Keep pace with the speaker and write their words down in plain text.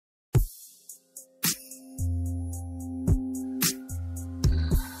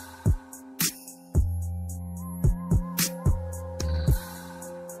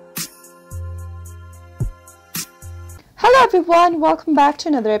everyone, welcome back to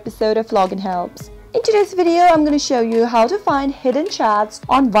another episode of Login Helps. In today's video, I'm going to show you how to find hidden chats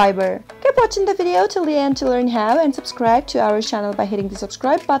on Viber. Keep watching the video till the end to learn how, and subscribe to our channel by hitting the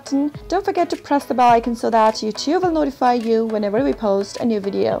subscribe button. Don't forget to press the bell icon so that YouTube will notify you whenever we post a new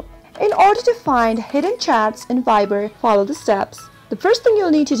video. In order to find hidden chats in Viber, follow the steps. The first thing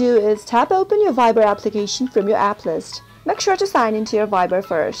you'll need to do is tap open your Viber application from your app list. Make sure to sign into your Viber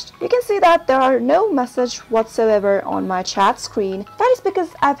first. You can see that there are no messages whatsoever on my chat screen. That is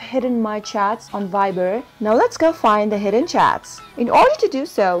because I've hidden my chats on Viber. Now let's go find the hidden chats. In order to do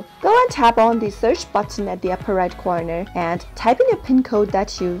so, go and tap on the search button at the upper right corner and type in your PIN code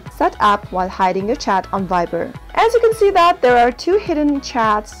that you set up while hiding your chat on Viber. As you can see that there are two hidden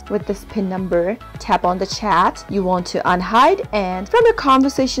chats with this PIN number. Tap on the chat you want to unhide, and from your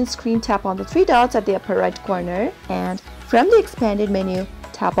conversation screen tap on the three dots at the upper right corner, and from the expanded menu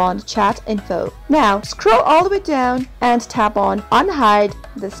tap on chat info. Now scroll all the way down and tap on unhide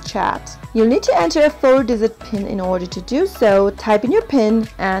this chat. You'll need to enter a 4-digit PIN in order to do so. Type in your PIN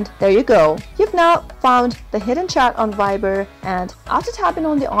and there you go. You've now found the hidden chat on Viber, and after tapping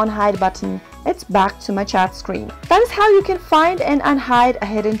on the unhide button, it's back to my chat screen. That is how you can find and unhide a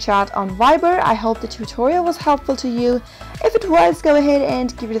hidden chat on Viber. I hope the tutorial was helpful to you. If it was, go ahead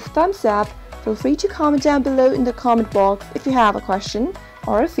and give it a thumbs up. Feel free to comment down below in the comment box if you have a question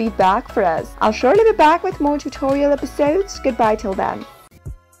or a feedback for us. I'll surely be back with more tutorial episodes. Goodbye till then.